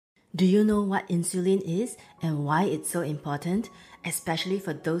Do you know what insulin is and why it's so important, especially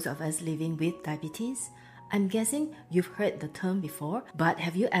for those of us living with diabetes? I'm guessing you've heard the term before, but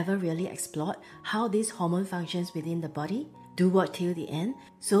have you ever really explored how this hormone functions within the body? Do watch till the end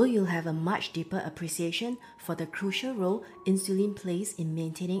so you'll have a much deeper appreciation for the crucial role insulin plays in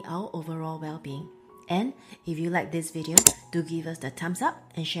maintaining our overall well-being. And if you like this video, do give us the thumbs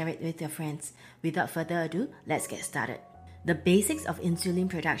up and share it with your friends. Without further ado, let's get started. The basics of insulin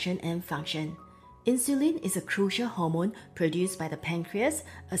production and function. Insulin is a crucial hormone produced by the pancreas,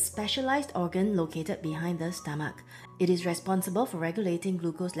 a specialized organ located behind the stomach. It is responsible for regulating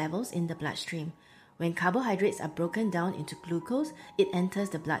glucose levels in the bloodstream. When carbohydrates are broken down into glucose, it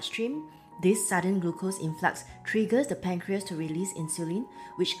enters the bloodstream. This sudden glucose influx triggers the pancreas to release insulin,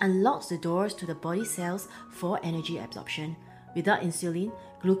 which unlocks the doors to the body cells for energy absorption. Without insulin,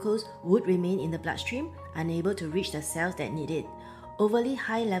 glucose would remain in the bloodstream, unable to reach the cells that need it. Overly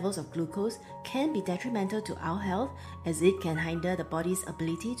high levels of glucose can be detrimental to our health, as it can hinder the body's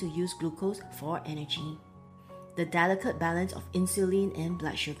ability to use glucose for energy. The delicate balance of insulin and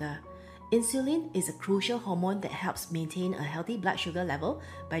blood sugar. Insulin is a crucial hormone that helps maintain a healthy blood sugar level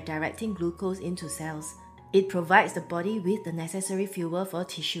by directing glucose into cells. It provides the body with the necessary fuel for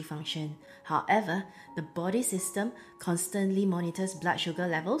tissue function. However, the body system constantly monitors blood sugar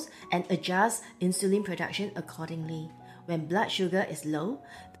levels and adjusts insulin production accordingly. When blood sugar is low,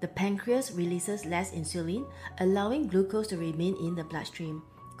 the pancreas releases less insulin, allowing glucose to remain in the bloodstream.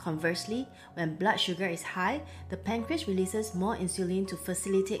 Conversely, when blood sugar is high, the pancreas releases more insulin to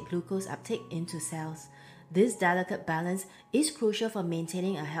facilitate glucose uptake into cells. This delicate balance is crucial for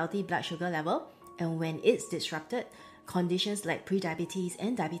maintaining a healthy blood sugar level, and when it's disrupted, conditions like prediabetes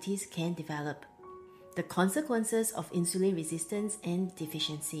and diabetes can develop. The consequences of insulin resistance and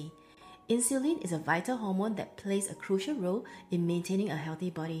deficiency. Insulin is a vital hormone that plays a crucial role in maintaining a healthy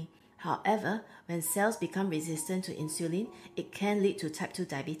body. However, when cells become resistant to insulin, it can lead to type 2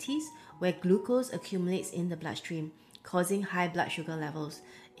 diabetes, where glucose accumulates in the bloodstream, causing high blood sugar levels.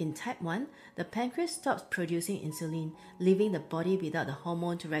 In type 1, the pancreas stops producing insulin, leaving the body without the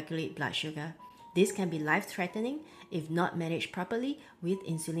hormone to regulate blood sugar. This can be life-threatening if not managed properly with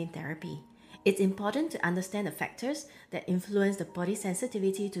insulin therapy. It's important to understand the factors that influence the body's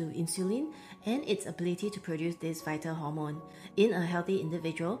sensitivity to insulin and its ability to produce this vital hormone. In a healthy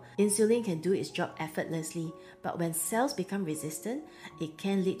individual, insulin can do its job effortlessly, but when cells become resistant, it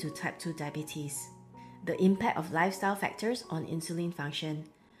can lead to type 2 diabetes. The impact of lifestyle factors on insulin function.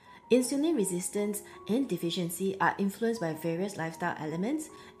 Insulin resistance and deficiency are influenced by various lifestyle elements,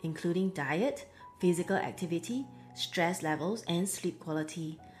 including diet, physical activity, stress levels, and sleep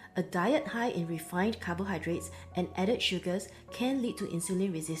quality. A diet high in refined carbohydrates and added sugars can lead to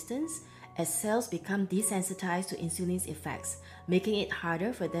insulin resistance, as cells become desensitized to insulin's effects, making it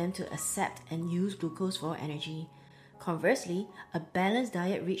harder for them to accept and use glucose for energy. Conversely, a balanced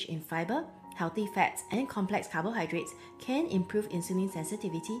diet rich in fiber, healthy fats, and complex carbohydrates can improve insulin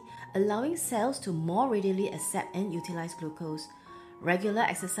sensitivity, allowing cells to more readily accept and utilize glucose. Regular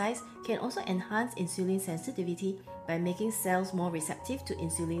exercise can also enhance insulin sensitivity by making cells more receptive to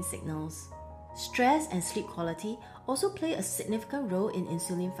insulin signals. Stress and sleep quality also play a significant role in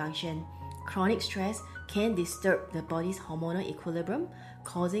insulin function. Chronic stress can disturb the body's hormonal equilibrium,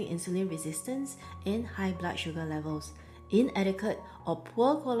 causing insulin resistance and high blood sugar levels. Inadequate or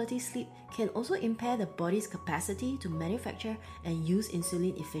poor quality sleep can also impair the body's capacity to manufacture and use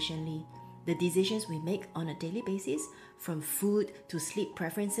insulin efficiently. The decisions we make on a daily basis, from food to sleep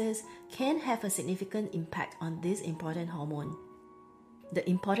preferences, can have a significant impact on this important hormone. The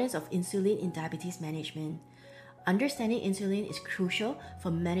importance of insulin in diabetes management. Understanding insulin is crucial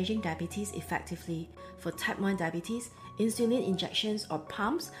for managing diabetes effectively. For type 1 diabetes, insulin injections or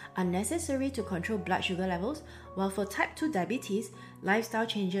pumps are necessary to control blood sugar levels, while for type 2 diabetes, lifestyle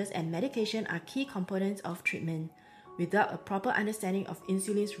changes and medication are key components of treatment. Without a proper understanding of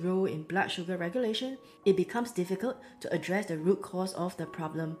insulin's role in blood sugar regulation, it becomes difficult to address the root cause of the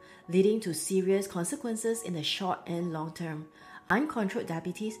problem, leading to serious consequences in the short and long term. Uncontrolled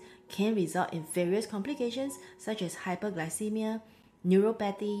diabetes can result in various complications such as hyperglycemia,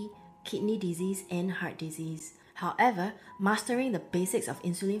 neuropathy, kidney disease, and heart disease. However, mastering the basics of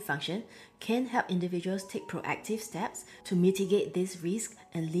insulin function can help individuals take proactive steps to mitigate this risk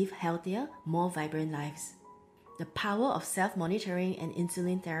and live healthier, more vibrant lives. The power of self-monitoring and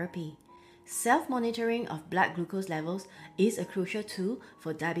insulin therapy. Self-monitoring of blood glucose levels is a crucial tool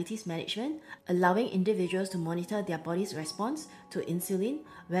for diabetes management, allowing individuals to monitor their body's response to insulin,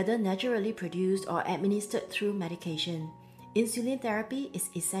 whether naturally produced or administered through medication. Insulin therapy is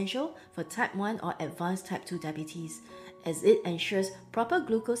essential for type 1 or advanced type 2 diabetes, as it ensures proper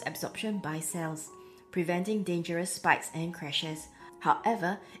glucose absorption by cells, preventing dangerous spikes and crashes.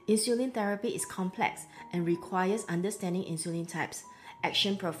 However, insulin therapy is complex and requires understanding insulin types,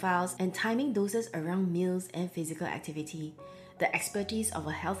 action profiles, and timing doses around meals and physical activity. The expertise of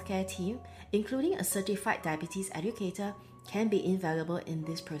a healthcare team, including a certified diabetes educator, can be invaluable in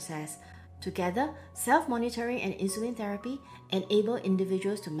this process. Together, self-monitoring and insulin therapy enable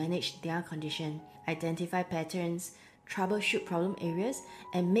individuals to manage their condition, identify patterns, troubleshoot problem areas,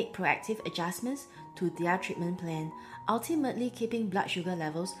 and make proactive adjustments to their treatment plan, ultimately keeping blood sugar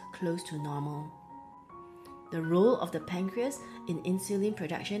levels close to normal. The role of the pancreas in insulin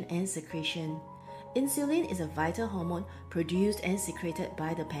production and secretion. Insulin is a vital hormone produced and secreted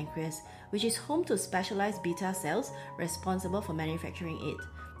by the pancreas, which is home to specialized beta cells responsible for manufacturing it.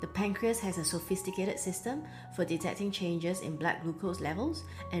 The pancreas has a sophisticated system for detecting changes in blood glucose levels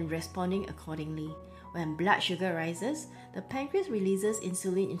and responding accordingly. When blood sugar rises, the pancreas releases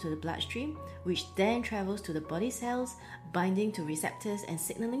insulin into the bloodstream, which then travels to the body cells, binding to receptors and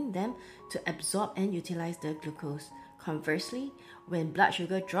signaling them to absorb and utilize the glucose. Conversely, when blood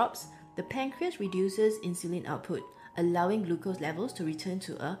sugar drops, the pancreas reduces insulin output, allowing glucose levels to return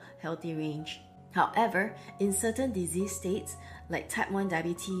to a healthy range. However, in certain disease states, like type 1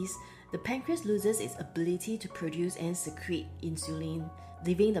 diabetes, the pancreas loses its ability to produce and secrete insulin,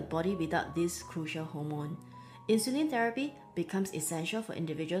 leaving the body without this crucial hormone. Insulin therapy becomes essential for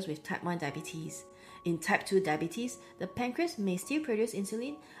individuals with type 1 diabetes. In type 2 diabetes, the pancreas may still produce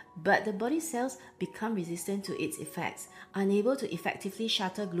insulin, but the body cells become resistant to its effects, unable to effectively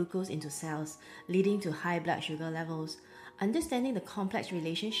shuttle glucose into cells, leading to high blood sugar levels. Understanding the complex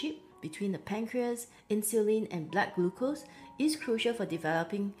relationship between the pancreas, insulin, and blood glucose is crucial for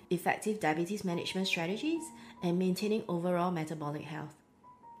developing effective diabetes management strategies and maintaining overall metabolic health.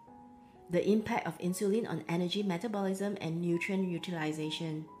 The impact of insulin on energy metabolism and nutrient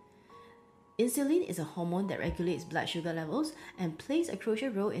utilization. Insulin is a hormone that regulates blood sugar levels and plays a crucial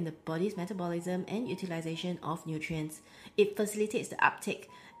role in the body's metabolism and utilization of nutrients. It facilitates the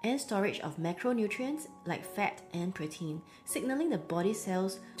uptake and storage of macronutrients like fat and protein, signaling the body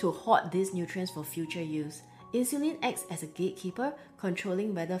cells to hoard these nutrients for future use. Insulin acts as a gatekeeper,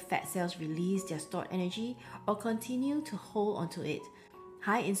 controlling whether fat cells release their stored energy or continue to hold onto it.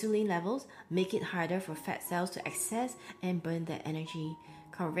 High insulin levels make it harder for fat cells to access and burn their energy.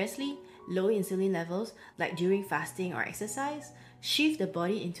 Conversely, low insulin levels, like during fasting or exercise, shift the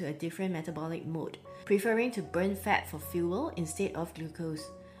body into a different metabolic mode, preferring to burn fat for fuel instead of glucose.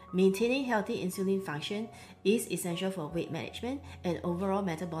 Maintaining healthy insulin function is essential for weight management and overall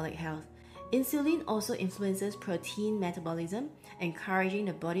metabolic health. Insulin also influences protein metabolism, encouraging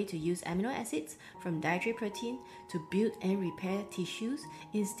the body to use amino acids from dietary protein to build and repair tissues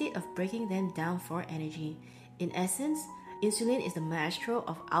instead of breaking them down for energy. In essence, insulin is the maestro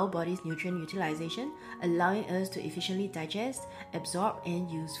of our body's nutrient utilization, allowing us to efficiently digest, absorb, and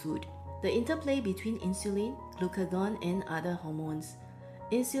use food. The interplay between insulin, glucagon, and other hormones.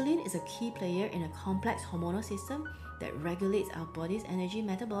 Insulin is a key player in a complex hormonal system that regulates our body's energy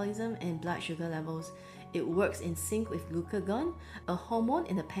metabolism and blood sugar levels. It works in sync with glucagon, a hormone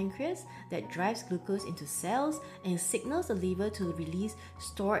in the pancreas that drives glucose into cells and signals the liver to release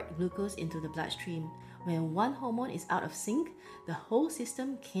stored glucose into the bloodstream. When one hormone is out of sync, the whole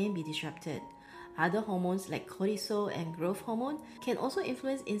system can be disrupted. Other hormones like cortisol and growth hormone can also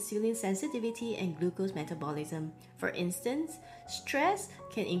influence insulin sensitivity and glucose metabolism. For instance, stress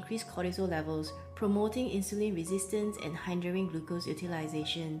can increase cortisol levels, promoting insulin resistance and hindering glucose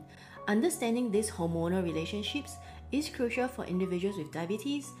utilization. Understanding these hormonal relationships is crucial for individuals with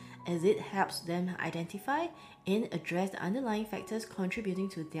diabetes, as it helps them identify and address the underlying factors contributing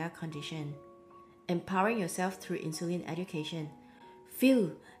to their condition. Empowering yourself through insulin education.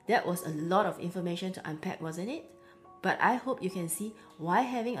 Phew, that was a lot of information to unpack, wasn't it? But I hope you can see why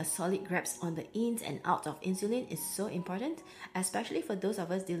having a solid grasp on the ins and outs of insulin is so important, especially for those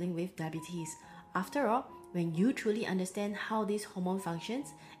of us dealing with diabetes. After all, when you truly understand how this hormone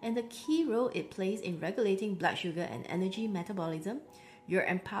functions and the key role it plays in regulating blood sugar and energy metabolism, you're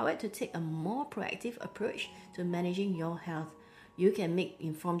empowered to take a more proactive approach to managing your health. You can make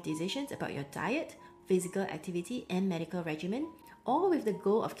informed decisions about your diet, physical activity, and medical regimen, all with the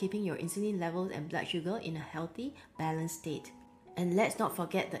goal of keeping your insulin levels and blood sugar in a healthy, balanced state. And let's not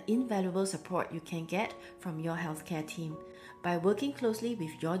forget the invaluable support you can get from your healthcare team. By working closely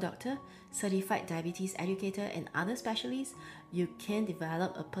with your doctor, certified diabetes educator, and other specialists, you can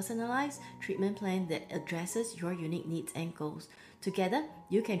develop a personalized treatment plan that addresses your unique needs and goals. Together,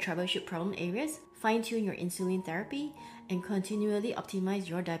 you can troubleshoot problem areas, fine-tune your insulin therapy, and continually optimize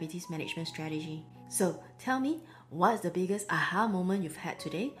your diabetes management strategy. So, tell me, what's the biggest aha moment you've had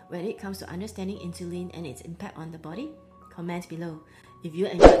today when it comes to understanding insulin and its impact on the body? Comment below. If you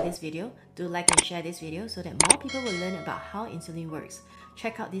enjoyed this video, do like and share this video so that more people will learn about how insulin works.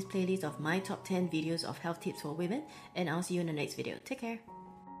 Check out this playlist of my top 10 videos of health tips for women, and I'll see you in the next video. Take care.